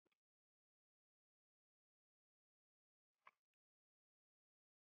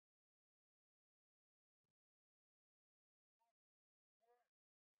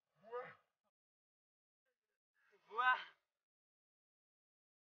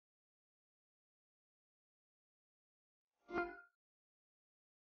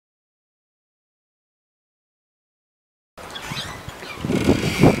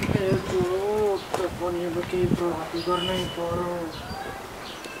पनि अब केही प्रगति गर्नै पर्यो।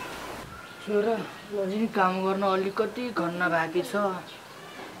 छोरा लजिनी काम गर्न अलिकति घन्न बाँकी छ।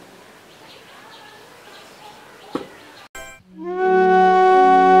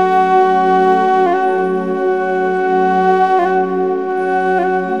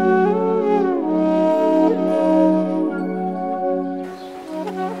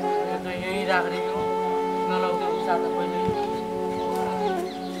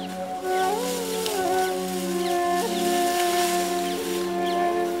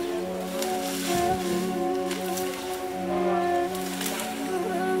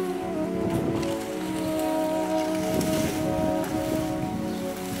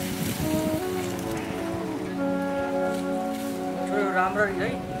 राम्ररी है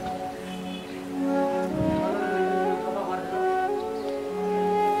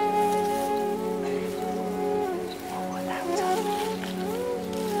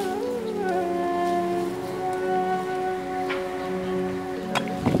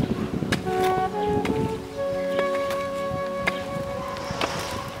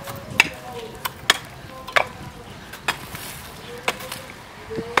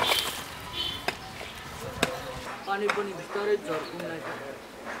पानी पनि भित्रै झर्कुँदै छ।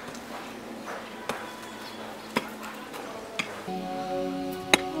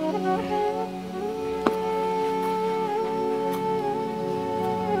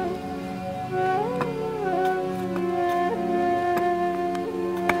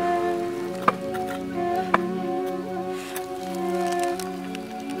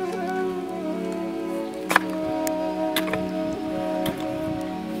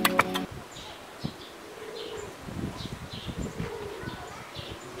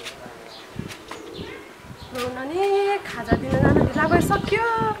 खाजा दिन जान ढिला भइसक्यो।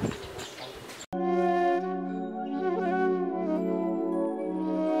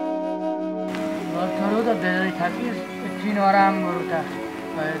 त धेरै थाकी एकछिन आराम गरौँ त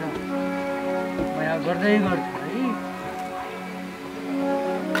भएर म यहाँ गर्दै गर्छु है।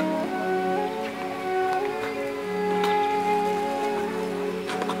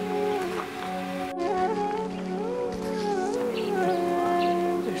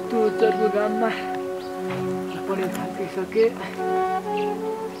 यस्तो उत्तरको गाममा पनि थाकिसके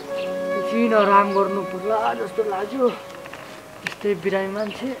एकछिन आराम गर्नु पर्ला जस्तो लाग्यो। यस्तै बिरामी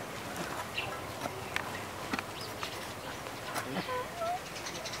मान्छे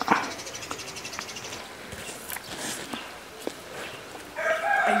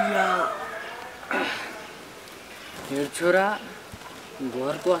हेर छोरा,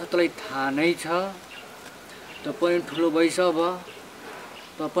 घरको अवस्था तँलाई थाहा नै छ। त पनि ठुलो भइस अब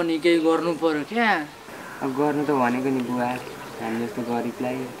त पनि केही गर्नु पर्यो क्या। अब गर्नु त भनेको नि बुवा, हामी जस्तो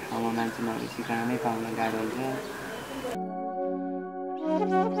गरिबलाई ठाउँमा मान्छे नभए सिकाउनै पाउन गाह्रो हुन्छ।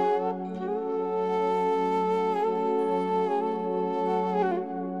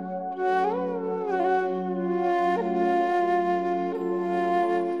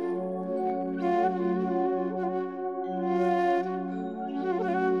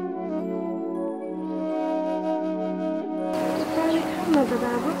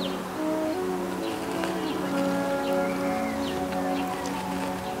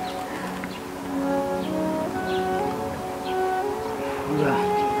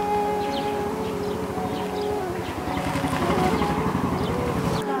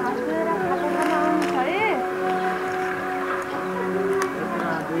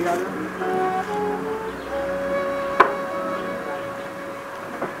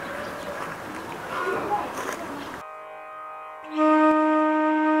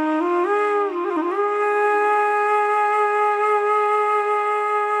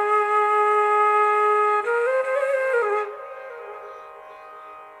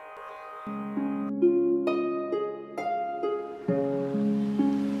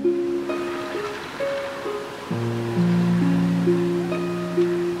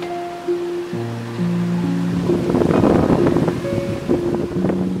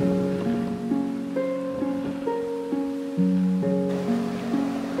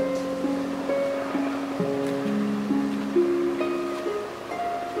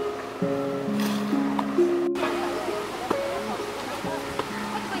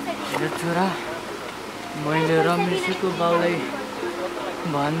 छोरा, मैले रमेशको बाउलाई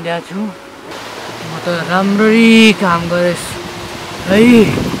भनिदिएको छु म त राम्ररी काम गरेस् है।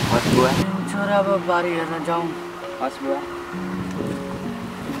 छोरा अब बारी हेर्न जाउँ। हस् बुवा।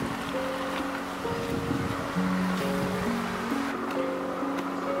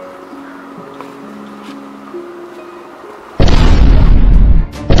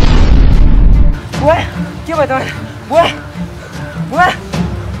 बुवा के भयो त? बुवा बुवा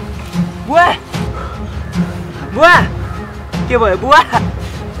बुवा बुवा के भयो बुवा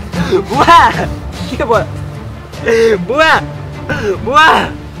बुवा के भयो बुवा बुवा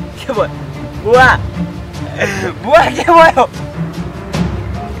के भयो बुवा बुवा के भयो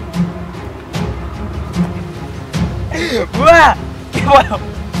बुवा के भयो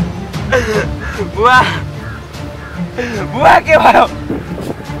बुवा बुवा के भयो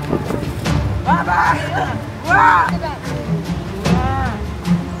बाबा बुवा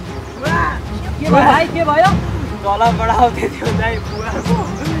के भयो भाइ के भयो तल बढाउँदै थियो दाइ बुवाको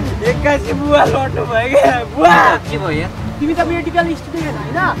एक्कासी बुवा लड्नु भयो क्या बुवा के भयो यार तिमी त मेडिकल स्टुडेन्ट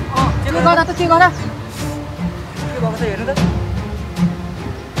हैन के गर त के गर के भएको छ हेर्नु त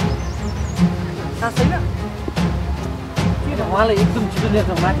थाहा छैन उहाँलाई एकदम छिटो लिएर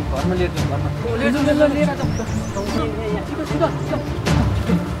जाउँ माथि घरमा लिएर जाउँ घरमा लिएर छिटो छिटो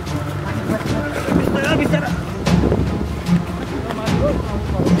Vistara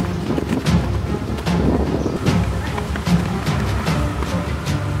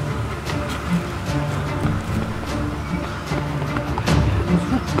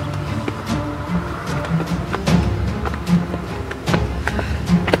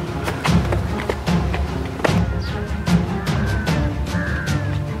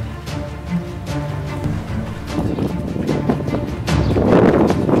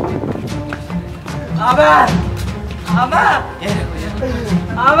Aba! Aba!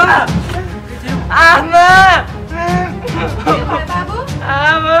 Aba! Aba! बाबु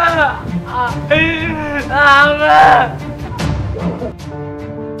Aba! Aba!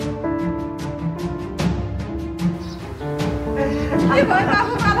 के भयो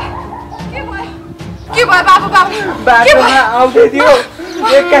बाबु बाबा के भयो बाबु बाबु बाटोमा आउँदै थियो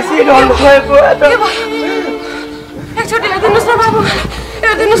एक्कासी ढल्नु भयो बुवा त एकचोटि हेरिदिनुहोस् न बाबु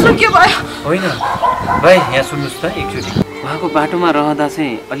हेरिदिनुहोस् न के भयो होइन भाइ यहाँ सुन्नुहोस् त एकचोटि उहाँको बाटोमा रहँदा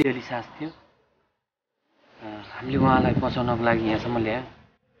चाहिँ अलिअलि सास थियो हामीले उहाँलाई बचाउनको लागि यहाँसम्म ल्यायो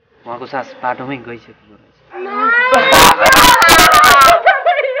उहाँको सास बाटोमै गइसकेको रहेछ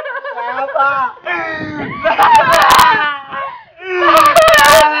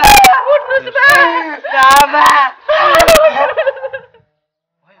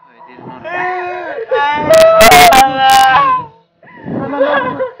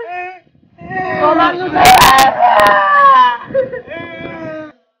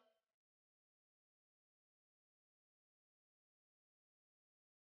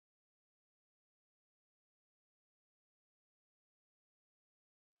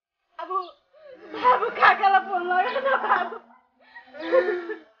बाबु काकालाई फोन लगा न बाबु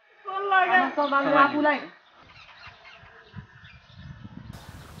फोन लगा सम्हाल्नु आफूलाई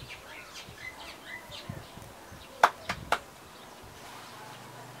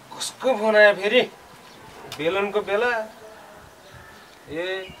कसको फोन आयो फेरि बेलनको बेला ए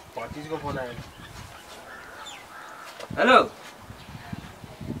भतिजको फोन आयो हेलो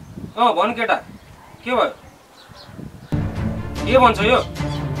भन केटा के भयो के भन्छ यो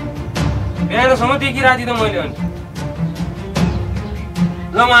बिहानसम्म देखिरहेको थिएँ त मैले अनि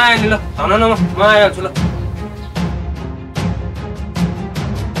ल म आएँ नि ल धन न म आइहाल्छु ल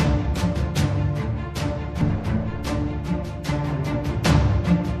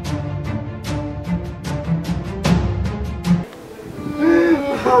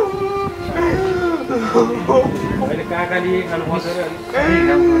अहिले काकाले खानु पर्छ रे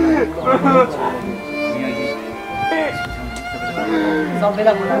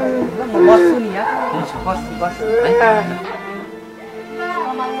सबैलाई बोलाउनु म बस्छु नि यहाँ बस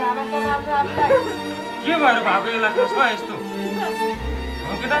के भएर भएको यसलाई छ यस्तो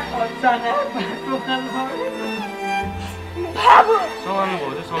हो केटा बाबु समाल्नु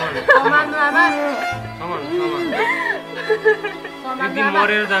भयो त सम्हाल्नु आमा समाल्नु एक दिन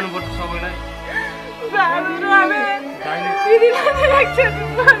मरेर जानुपर्छ सबैलाई बाबु रामे दिदीलाई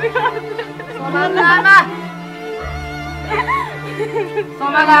एकचोटि सम्हाल्नु आमा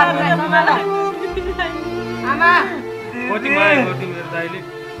सम्हाल आमा कति माया गर्थ्यो मेरो दाइले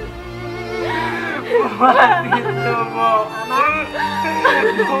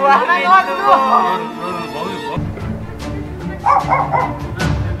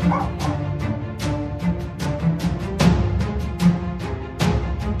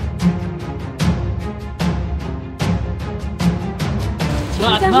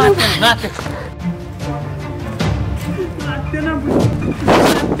Baba!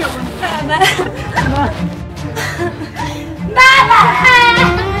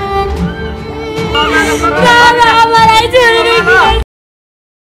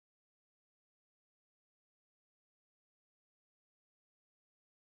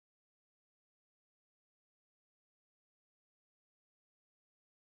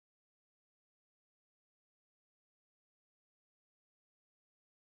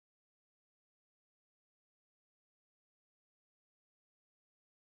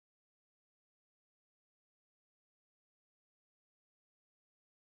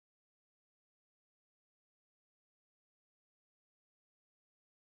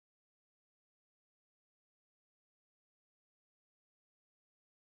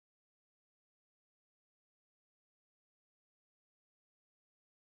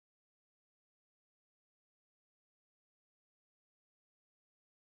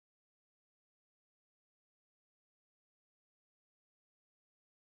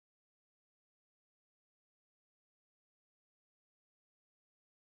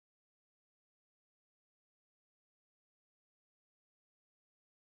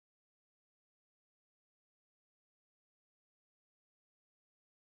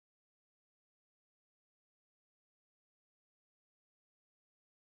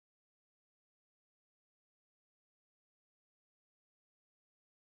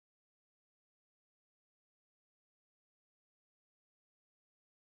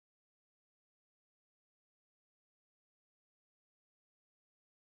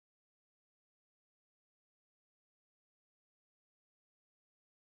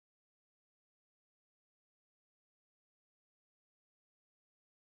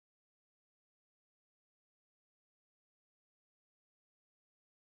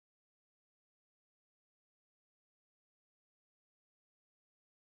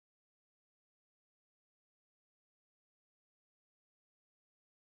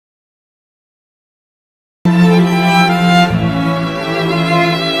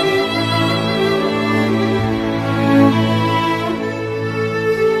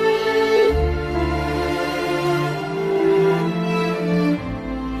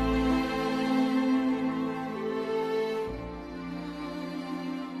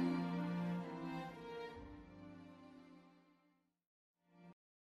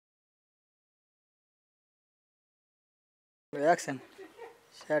 एक्सन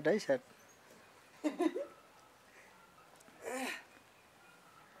सेट है सेट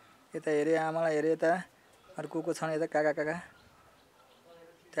यता हेरे आमालाई हेरे यता अरू को छन् यता काका काका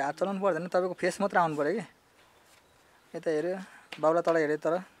त्यो हात चलाउनु पर्दैन तपाईँको फेस मात्र आउनु पर्यो कि यता हेऱ्यो बाउला तल हेऱ्यो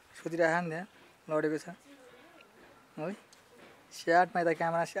तर सुतिरहेको नि त्यहाँ लडेको छ है स्याटमा यता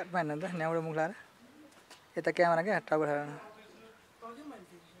क्यामेरा स्याटमा हेर्नु त न्याउडो मुख लाएर यता क्यामेरा क्या टाउको उठाएर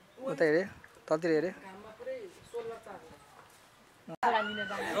उता हेऱ्यो तलतिर हेऱ्यो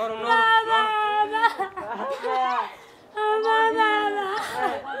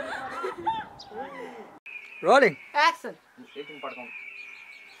रोलिङ एक्सन एकछिन पड्काउँ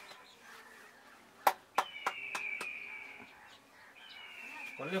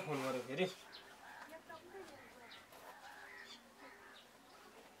कसले फोन गर्यो फेरि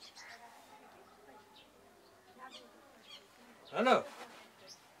हेलो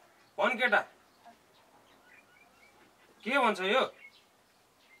भन केटा के भन्छ यो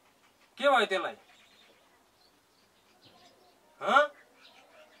के भयो त्यसलाई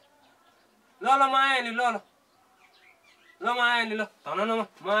ल ल म आएँ नि ल ल ल म आएँ नि ल धन न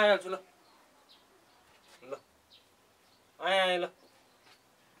म आइहाल्छु ल ल आएँ ल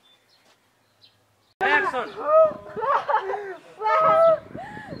एक्सन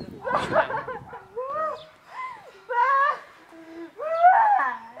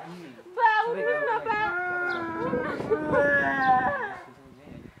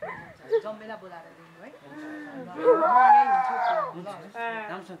जम्मेला बोलाएर दिनु है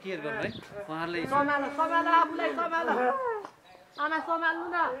राम्रोसँग केयर गर्नु है उहाँहरूले सम्हाल सम्हाल आफूलाई सम्हाल आमा सम्हाल्नु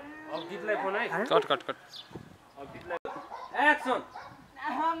न अब दिदीलाई फोन है कट कट कट अब दिदीलाई एक्सन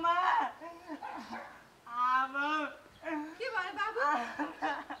आमा आमा के भयो बाबु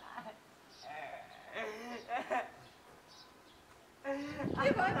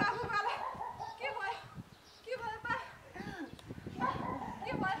के भयो बाबु मलाई के भयो बा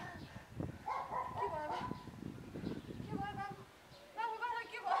के भयो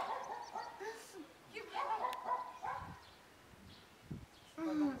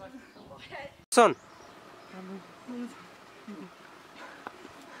एक्सन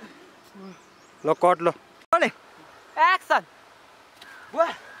ल कट ल एक्सन बुवा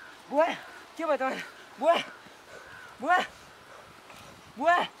बुवा के भयो त बुवा बुवा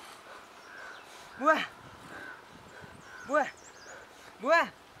बुवा बुवा बुवा बुवा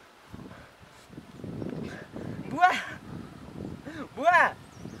बुवा बुवा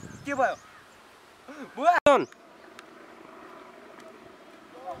के भयो बुवा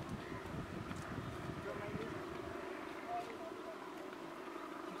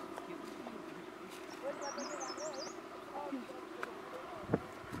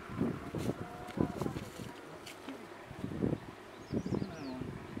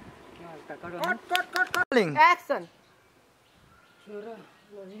एक्सन छोरा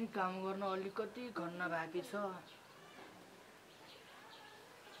लजिन काम गर्न अलिकति घन्न बाँकी छ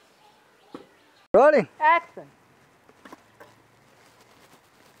रोलिङ एक्सन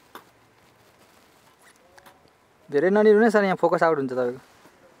धेरै ननिरुने सर यहाँ फोकस आउट हुन्छ तपाईँको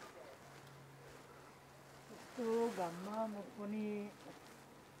यस्तो घाममा म पनि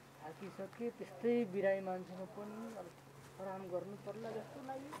थाकिसकेँ त्यस्तै बिरामी मान्छेमा पनि अलिक आराम गर्नु पर्ला जस्तो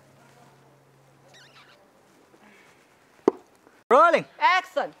लाग्यो रोलिङ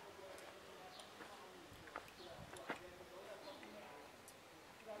एक्सन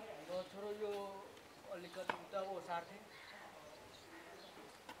छोरो यो अलिकति उता ओसार्थे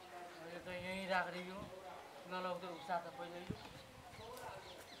अहिले त यहीँ राखिदियो नलाउँदै उसार्दा पहिला यो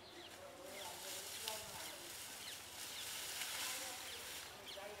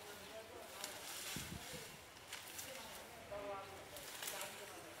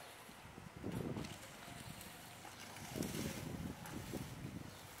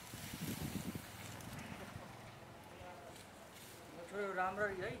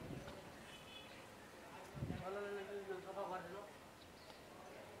राम्ररी है सफा गरिदिनु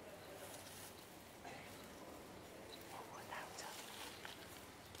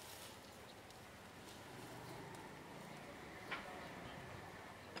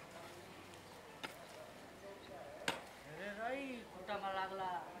हेरेर है खुट्टामा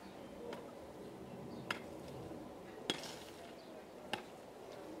लाग्ला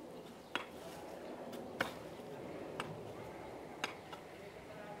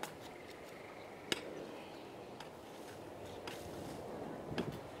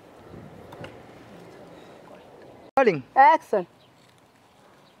एक्सन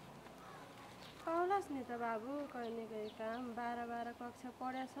आउलास् नि त बाबु कहिले कहीँ काम 12 कक्षा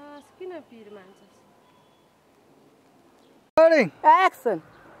पढेछस् किन पिर मान्छस् एक्सन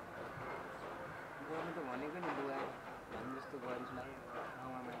गर्नु त भनेको नि बुवा हामी जस्तो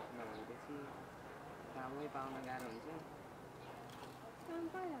पाउन गाह्रो हुन्छ काम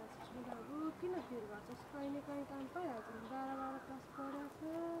पाइहाल्छस् नि बाबु किन फिर गर्छस् कहीँ न कहीँ काम पाइहाल्छ नि 12 क्लास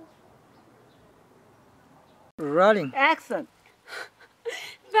पढेछस् रोलिङ एक्सन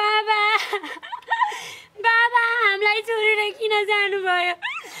बाबा बाबा हामीलाई छोडेर किन जानुभयो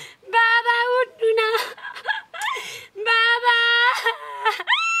बाबा उठ्नु न बाबा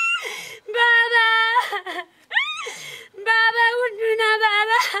बाबा बाबा उठ्नु न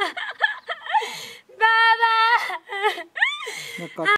बाबा बाबा